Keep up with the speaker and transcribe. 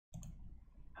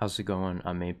How's it going?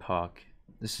 I'm Apoc.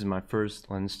 This is my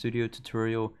first Lens Studio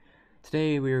tutorial.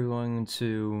 Today we are going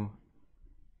to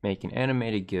make an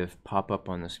animated GIF pop up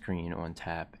on the screen on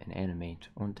tap and animate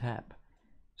on tap.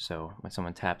 So when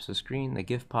someone taps the screen, the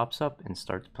GIF pops up and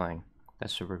starts playing.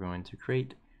 That's what we're going to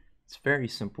create. It's very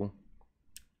simple,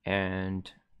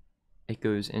 and it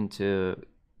goes into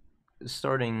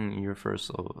starting your first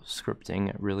little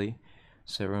scripting, really.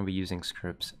 So we're going to be using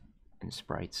scripts and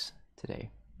sprites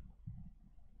today.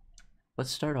 Let's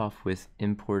start off with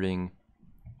importing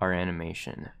our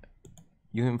animation.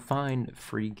 You can find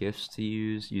free GIFs to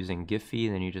use using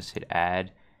Giphy, then you just hit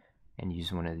add and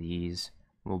use one of these.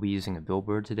 We'll be using a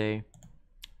billboard today.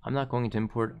 I'm not going to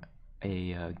import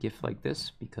a GIF like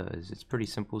this because it's pretty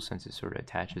simple since it sort of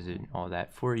attaches it and all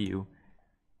that for you.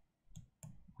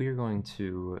 We're going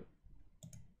to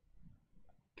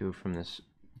go from this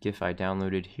GIF I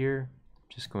downloaded here,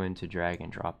 just going to drag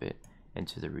and drop it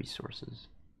into the resources.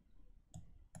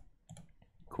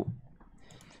 Cool.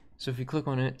 So if you click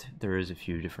on it, there is a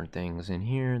few different things in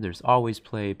here. There's always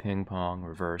play, ping pong,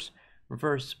 reverse.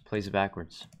 Reverse plays it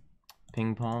backwards.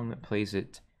 Ping pong plays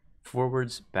it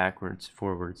forwards, backwards,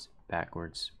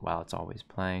 while it's always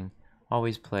playing.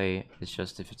 Always play is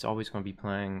just if it's always going to be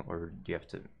playing, or you have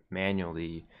to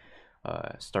manually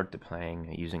start the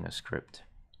playing using a script.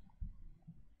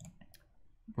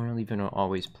 We're going to leave it on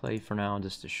always play for now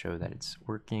just to show that it's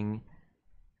working.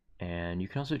 And you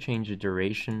can also change the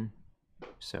duration.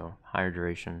 So higher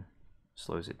duration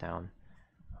slows it down.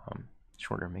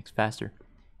 Shorter makes faster.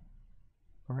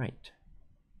 All right.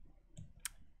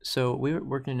 So we're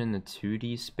working in the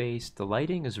 2D space. The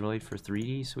lighting is really for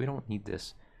 3D, so we don't need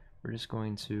this. We're just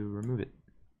going to remove it.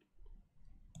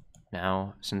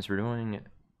 Now, since we're doing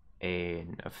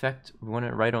an effect, we want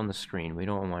it right on the screen. We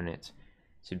don't want it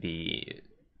to be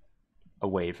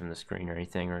away from the screen or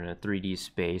anything, or in a 3D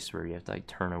space where you have to like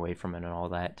turn away from it and all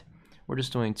that. We're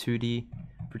just doing 2D.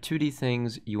 For 2D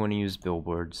things, you want to use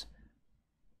billboards.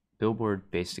 Billboard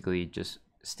basically just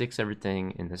sticks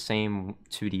everything in the same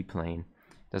 2D plane.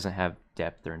 Doesn't have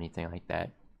depth or anything like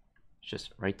that. It's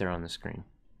just right there on the screen.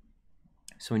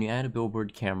 So when you add a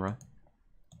billboard camera,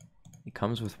 it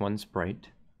comes with one sprite.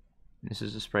 This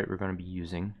is the sprite we're going to be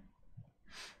using.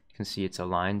 You can see it's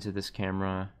aligned to this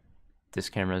camera. This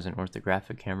camera is an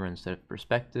orthographic camera instead of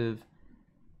perspective.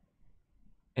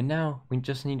 And now we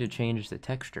just need to change the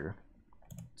texture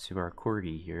to our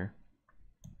corgi here.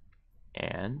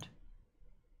 And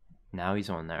now he's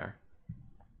on there.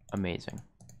 Amazing.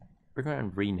 We're going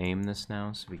to rename this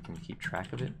now so we can keep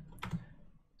track of it.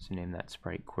 So name that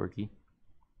sprite corgi.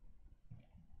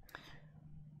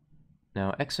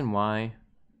 Now X and Y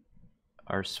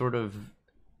are sort of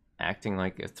acting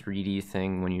like a 3D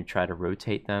thing when you try to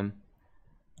rotate them.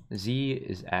 Z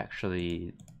is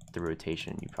actually the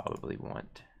rotation you probably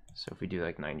want. So if we do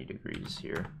like 90 degrees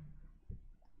here,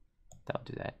 that'll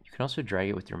do that. You can also drag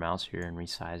it with your mouse here and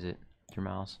resize it with your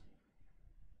mouse.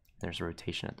 There's a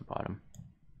rotation at the bottom.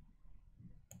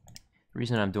 The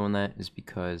reason I'm doing that is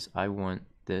because I want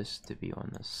this to be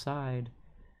on the side,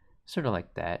 sort of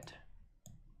like that.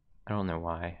 I don't know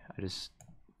why, I just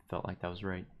felt like that was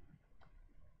right.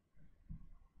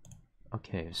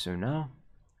 Okay, so now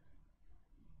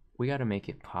we got to make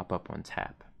it pop up on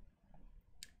tap.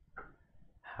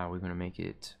 How are we going to make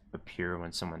it appear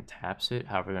when someone taps it?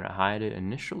 How are we going to hide it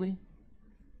initially?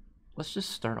 Let's just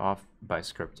start off by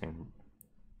scripting.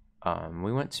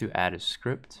 We want to add a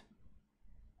script.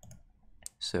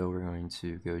 So we're going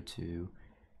to go to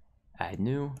add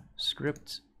new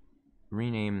script,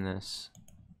 rename this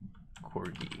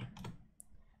corgi.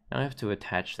 Now I have to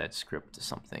attach that script to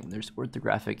something. There's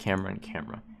orthographic camera and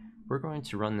camera. We're going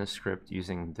to run this script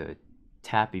using the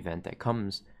tap event that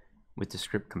comes with the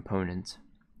script component.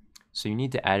 So you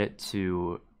need to add it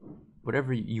to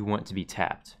whatever you want to be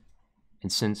tapped.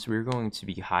 And since we're going to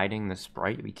be hiding the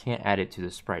sprite, we can't add it to the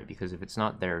sprite because if it's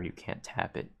not there, you can't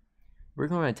tap it. We're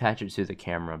going to attach it to the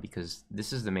camera because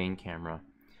this is the main camera.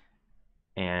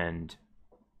 And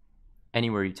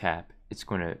anywhere you tap, it's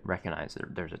going to recognize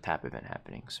that there's a tap event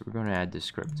happening. So we're going to add this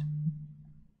script.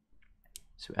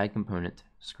 So add component,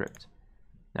 script.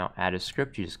 Now add a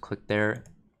script, you just click there,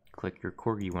 click your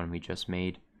corgi one we just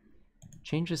made.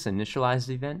 Change this initialized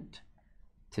event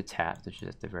to tap, which is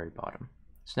at the very bottom.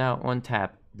 So now on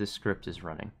tap, this script is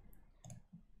running.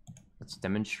 Let's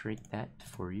demonstrate that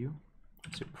for you.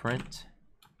 So print.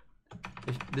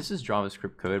 This is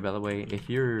JavaScript code, by the way. If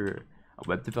you're a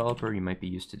web developer, you might be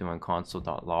used to doing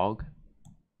console.log.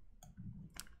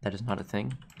 That is not a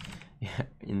thing.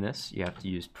 In this, you have to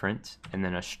use print and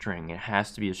then a string. It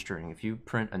has to be a string. If you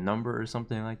print a number or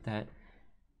something like that,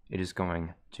 it is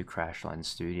going to crash Lens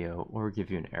Studio or give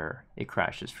you an error. It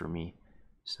crashes for me,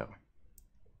 so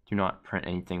do not print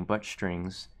anything but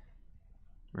strings.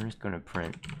 We're just going to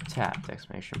print tapped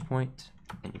exclamation point,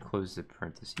 and you close the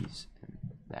parentheses and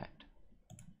that.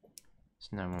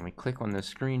 So now when we click on the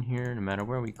screen here, no matter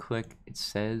where we click, it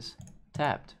says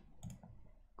tapped.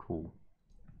 Cool.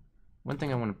 One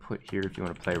thing I want to put here, if you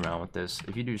want to play around with this,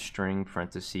 if you do string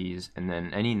parentheses and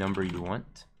then any number you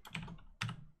want,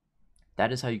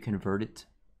 that is how you convert it,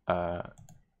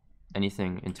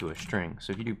 anything into a string.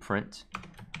 So if you do print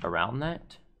around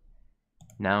that,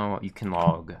 now you can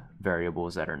log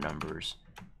variables that are numbers,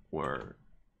 or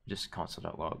just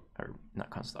console.log, or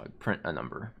not console.log, print a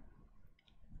number.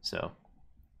 So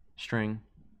string,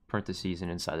 parentheses, and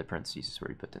inside the parentheses is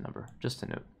where you put the number. Just a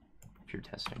note if you're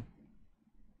testing.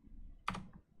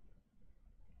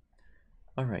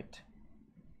 All right,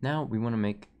 now we want to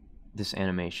make this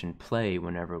animation play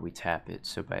whenever we tap it.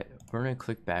 So we're going to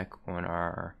click back on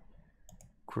our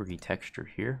Corgi texture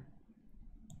here,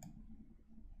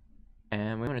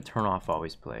 and we want to turn off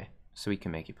always play so we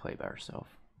can make it play by ourselves.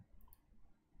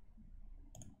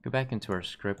 Go back into our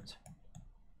script.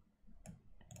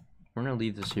 We're going to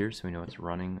leave this here so we know it's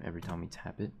running every time we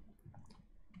tap it.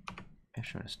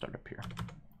 Actually, I'm going to start up here.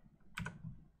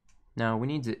 Now we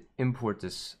need to import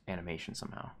this animation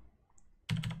somehow.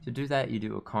 To do that, you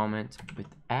do a comment with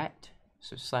 @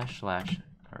 so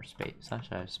 / or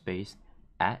space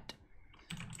 @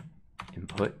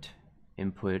 input.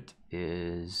 Input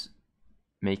is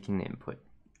making the input,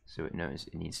 so it knows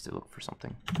it needs to look for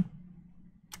something.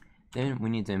 Then we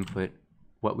need to input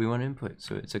what we want to input,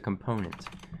 so it's a component.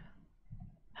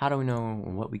 How do we know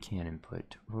what we can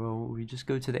input? Well, we just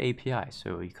go to the API.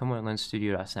 So you come on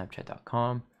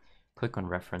lensstudio.snapchat.com, click on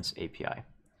Reference API.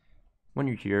 When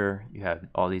you're here, you have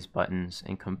all these buttons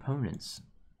and components.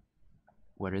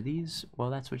 What are these? Well,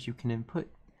 that's what you can input.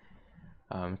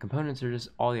 Components are just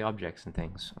all the objects and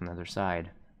things on the other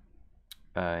side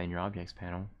in your objects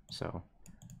panel. So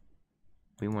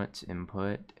we want to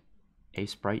input a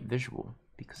sprite visual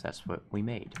because that's what we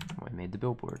made. When we made the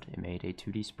billboard, it made a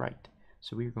 2D sprite.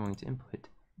 So we are going to input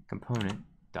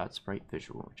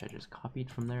Component.SpriteVisual, which I just copied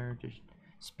from there to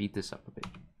speed this up a bit.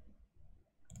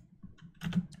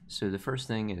 So the first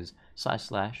thing is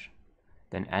 //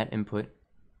 then @input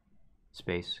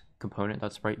space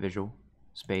Component.SpriteVisual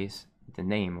space the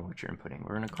name of what you're inputting.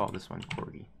 We're going to call this one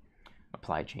Corgi.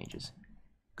 Apply changes.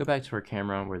 Go back to our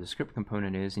camera where the script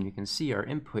component is, and you can see our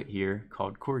input here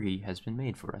called Corgi has been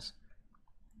made for us.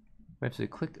 We have to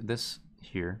click this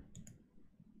here,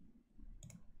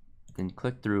 then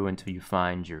click through until you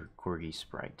find your Corgi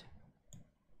sprite.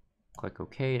 Click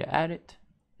OK to add it,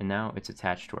 and now it's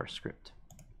attached to our script.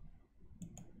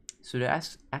 So to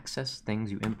access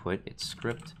things you input, it's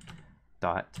script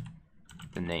dot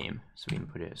the name. So we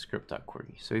input it as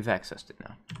script.corgi. So we've accessed it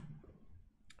now.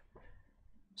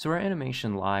 So our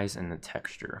animation lies in the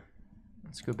texture.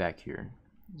 Let's go back here.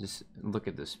 Just look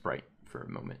at the sprite for a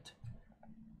moment.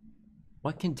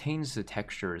 What contains the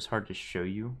texture is hard to show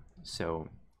you, so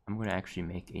I'm going to actually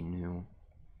make a new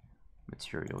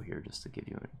material here just to give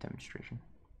you a demonstration.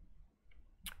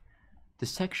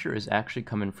 This texture is actually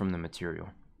coming from the material.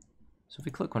 So if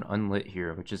we click on unlit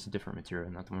here, which is a different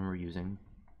material, not the one we're using,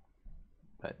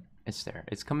 but it's there.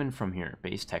 It's coming from here,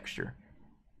 base texture.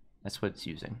 That's what it's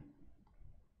using.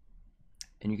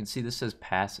 And you can see this says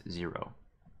pass 0.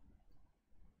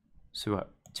 So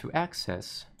to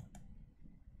access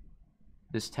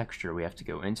this texture, we have to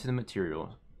go into the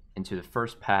material, into the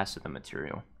first pass of the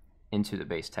material, into the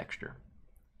base texture.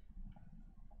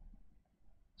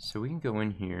 So we can go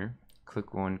in here,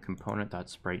 click on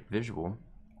Component.SpriteVisual,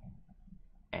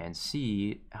 and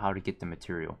see how to get the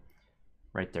material.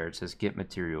 Right there it says get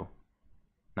material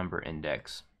number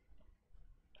index.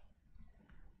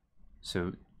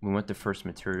 So we want the first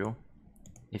material.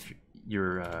 If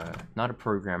you're not a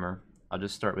programmer, I'll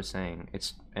just start with saying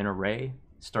it's an array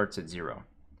starts at 0.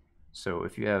 So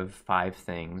if you have 5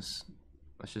 things,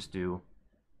 let's just do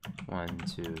 1,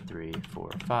 2, 3,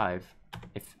 4, 5.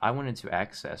 If I wanted to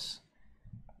access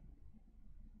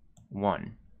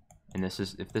 1, and this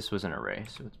is if this was an array,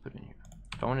 so let's put it in here.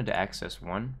 If I wanted to access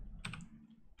 1,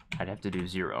 I'd have to do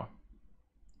 0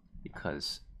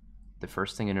 because the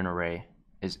first thing in an array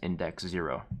is index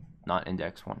 0, not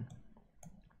index 1.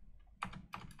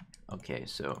 Okay,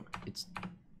 so it's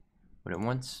what it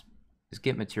wants is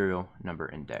get material number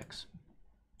index.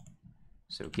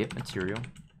 So get material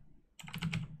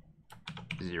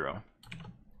 0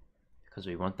 because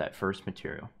we want that first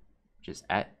material, which is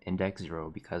at index 0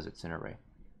 because it's an array.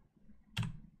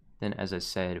 Then, as I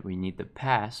said, we need the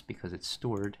pass because it's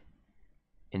stored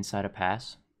inside a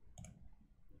pass.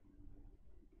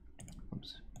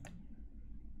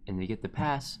 And to get the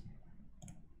pass,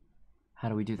 how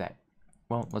do we do that?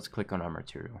 Well, let's click on our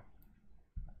material.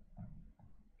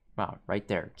 Wow, right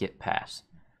there, get pass.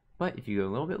 But if you go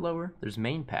a little bit lower, there's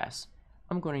mainPass.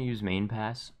 I'm going to use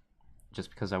mainPass just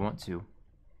because I want to.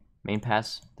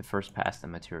 mainPass, the first pass the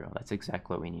material. That's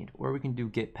exactly what we need. Or we can do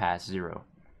get pass 0.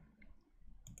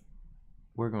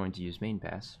 We're going to use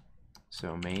mainPass.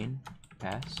 So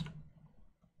mainPass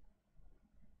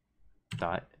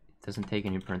dot, it doesn't take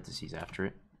any parentheses after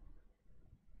it.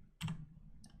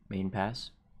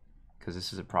 mainPass, because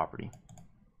this is a property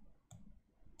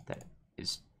that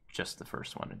is just the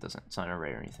first one. It's not an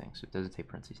array or anything, so it doesn't take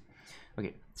parentheses.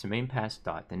 Okay, so mainPass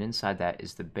dot, then inside that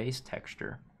is the base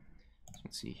texture. As you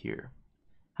can see here.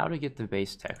 How to get the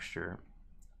base texture,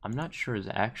 I'm not sure is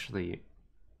actually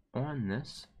on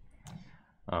this.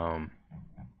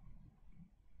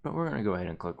 But we're going to go ahead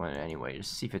and click on it anyway, just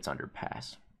to see if it's under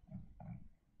pass.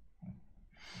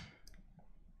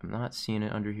 I'm not seeing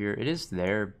it under here. It is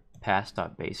there,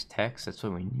 pass.baseText. That's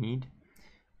what we need.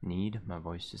 My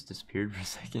voice just disappeared for a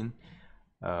second.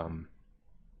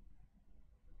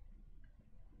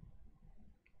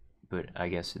 But I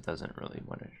guess it doesn't really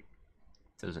want to.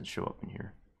 It doesn't show up in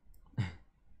here. But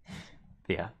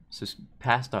yeah, so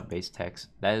pass.baseText.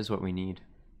 That is what we need.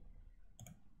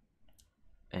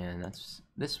 And that's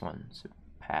this one. So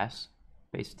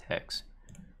pass.baseText.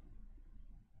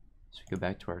 So we go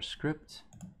back to our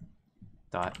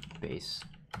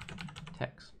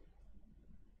script.baseText.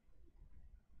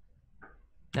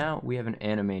 Now we have an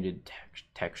animated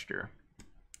texture.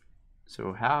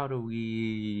 So how do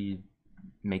we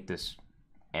make this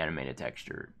animated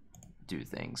texture do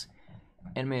things?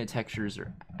 Animated textures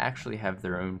actually have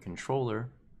their own controller,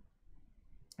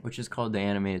 which is called the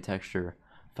animated texture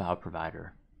file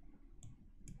provider.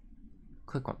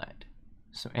 Click on that.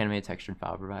 So animated texture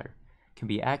file provider can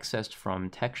be accessed from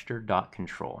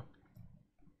texture.control.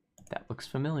 That looks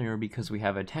familiar because we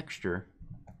have a texture.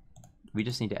 We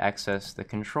just need to access the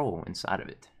control inside of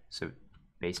it. So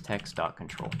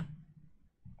baseText.control.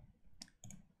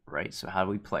 Right, so how do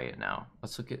we play it now?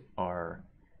 Let's look at our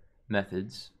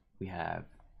methods. We have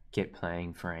get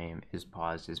playing frame, is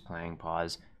paused, is playing,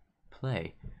 pause,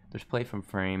 play. There's play from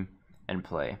frame and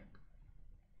play.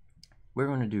 We're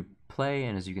going to do play,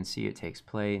 and as you can see, it takes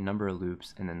play, number of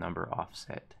loops, and the number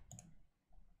offset.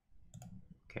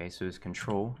 Okay, so it's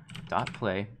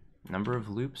control.play, number of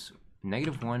loops,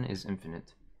 -1 is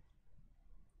infinite.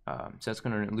 So that's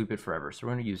going to loop it forever. So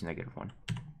we're going to use -1,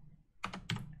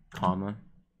 comma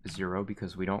 0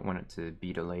 because we don't want it to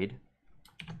be delayed.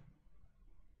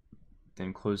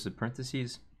 Then close the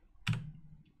parentheses,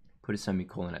 put a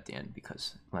semicolon at the end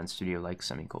because Lens Studio likes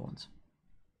semicolons.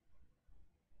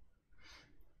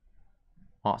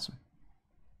 Awesome.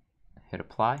 Hit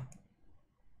apply.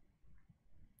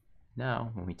 Now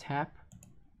when we tap,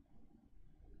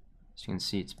 as you can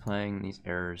see, it's playing. These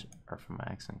errors are from my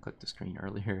accident clicked the screen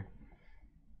earlier.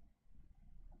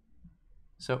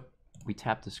 So we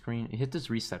tap the screen, hit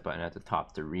this reset button at the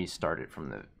top to restart it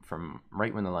from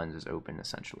right when the lens is open,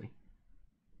 essentially.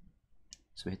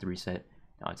 So hit the reset.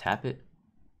 Now I tap it.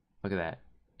 Look at that.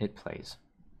 It plays.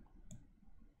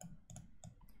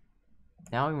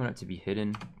 Now we want it to be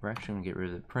hidden. We're actually going to get rid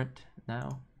of the print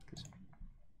now because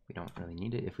we don't really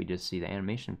need it if we just see the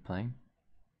animation playing.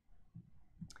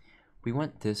 We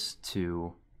want this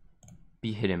to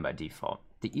be hidden by default.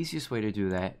 The easiest way to do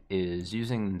that is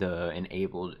using the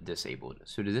enabled, disabled.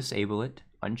 So to disable it,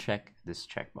 uncheck this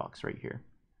checkbox right here.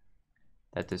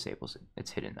 That disables it.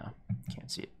 It's hidden now.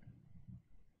 Can't see it.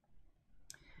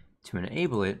 To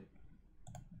enable it,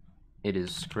 it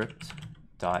is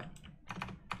script.corgi,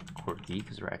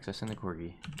 because we're accessing the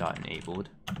corgi.enabled,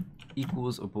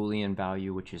 equals a Boolean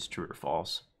value, which is true or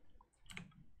false.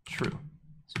 True.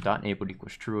 So .enabled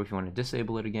equals true. If you want to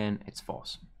disable it again, it's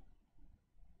false.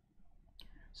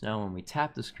 So now when we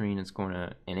tap the screen, it's going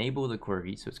to enable the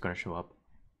corgi, so it's going to show up,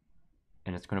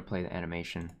 and it's going to play the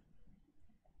animation.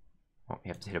 Well, we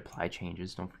have to hit apply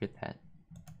changes, don't forget that.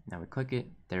 Now we click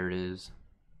it, there it is.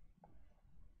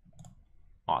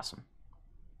 Awesome.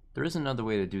 There is another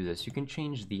way to do this. You can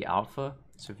change the alpha.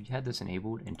 So if you had this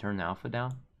enabled and turn the alpha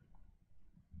down,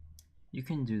 you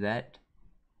can do that.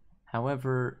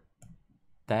 However,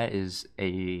 that is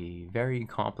a very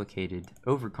complicated,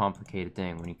 overcomplicated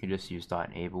thing when you can just use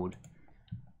 .enabled.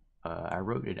 I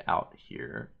wrote it out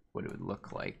here, what it would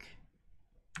look like.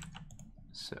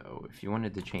 So if you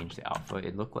wanted to change the alpha,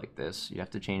 it'd look like this. You have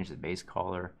to change the base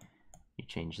caller. You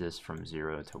change this from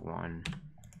 0 to 1.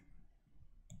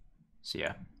 So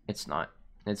yeah, it's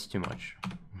too much.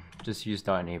 Just use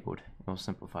 .enabled. It'll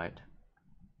simplify it.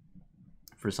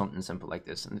 For something simple like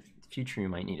this, in the future you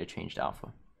might need to change the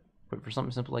alpha. But for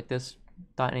something simple like this,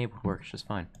 .enabled works just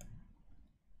fine.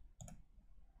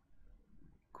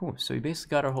 Cool, so we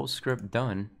basically got our whole script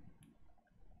done.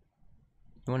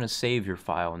 You want to save your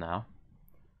file now.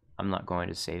 I'm not going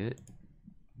to save it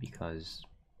because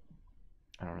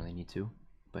I don't really need to,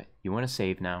 but you want to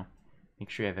save now. Make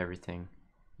sure you have everything.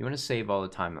 You want to save all the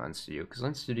time in Lens Studio because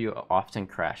Lens Studio often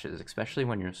crashes, especially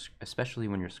when you're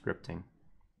scripting.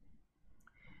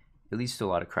 It leads to a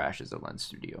lot of crashes of Lens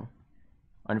Studio.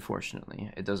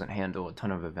 Unfortunately, it doesn't handle a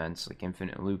ton of events like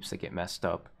infinite loops that get messed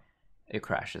up. It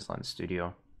crashes Lens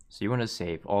Studio. So you want to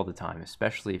save all the time,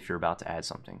 especially if you're about to add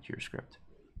something to your script.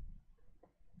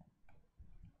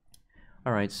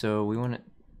 Alright, so we want it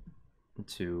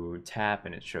to tap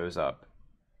and it shows up.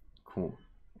 Cool.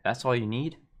 If that's all you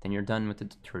need, then you're done with the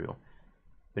tutorial.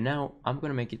 But now I'm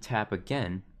going to make it tap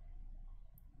again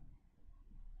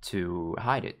to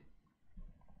hide it.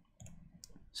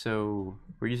 So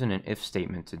we're using an if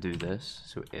statement to do this.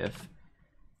 So if.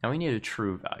 Now we need a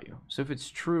true value. So if it's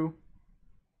true,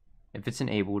 if it's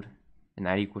enabled and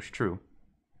that equals true,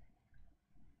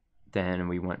 then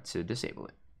we want to disable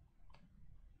it.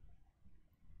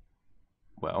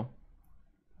 Well,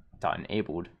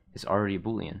 .enabled is already a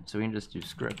boolean, so we can just do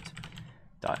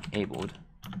script.enabled,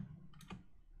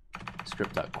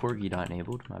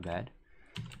 script.corgi.enabled, my bad,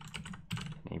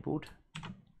 enabled.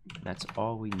 That's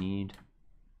all we need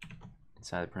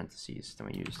inside the parentheses. Then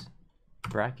we use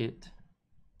bracket,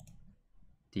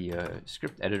 the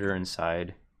script editor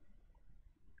inside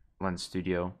Lens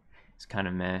Studio. It's kind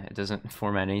of meh. It doesn't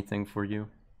format anything for you.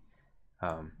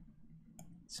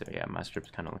 So yeah, my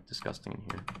scripts kind of look disgusting in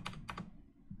here.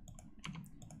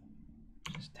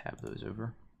 Just tab those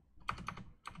over.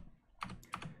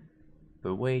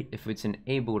 But wait, if it's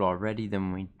enabled already,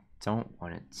 then we don't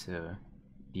want it to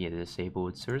be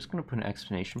disabled. So we're just going to put an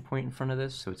exclamation point in front of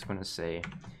this. So it's going to say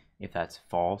if that's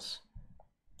false,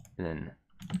 then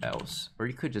else. Or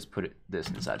you could just put this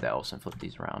inside the else and flip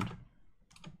these around.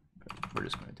 But we're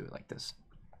just going to do it like this.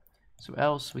 So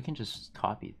else, we can just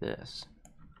copy this.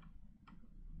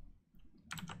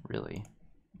 Really,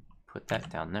 put that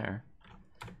down there.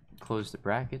 Close the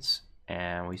brackets,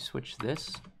 and we switch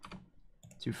this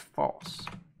to false.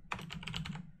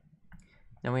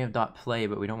 Now we have .play,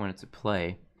 but we don't want it to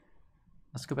play.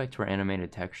 Let's go back to our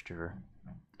animated texture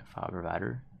file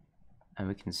provider, and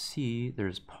we can see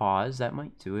there's pause. That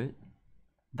might do it.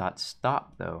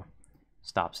 .stop though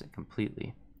stops it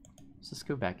completely. So let's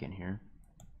go back in here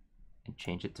and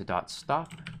change it to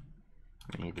 .stop.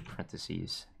 We need the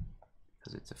parentheses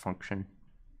because it's a function.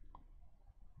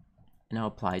 And now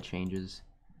apply changes.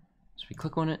 So we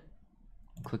click on it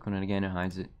again, it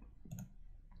hides it.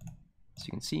 So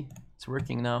you can see it's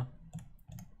working now.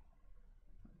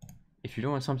 If you're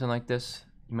doing something like this,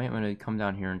 you might want to come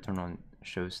down here and turn on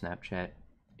show Snapchat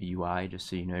UI just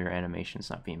so you know your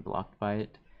animation's not being blocked by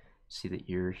it. See the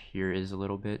ear here is a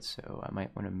little bit, so I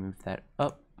might want to move that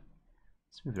up.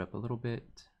 Let's move it up a little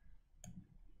bit.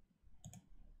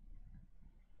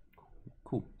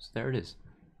 Cool, so there it is.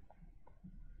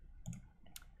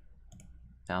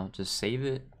 Now just save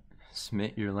it,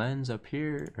 submit your lens up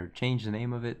here, or change the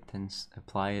name of it, then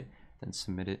apply it, then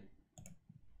submit it.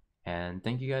 And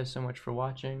thank you guys so much for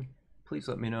watching. Please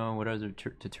let me know what other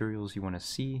tutorials you want to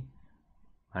see.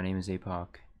 My name is Apoc.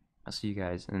 I'll see you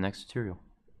guys in the next tutorial.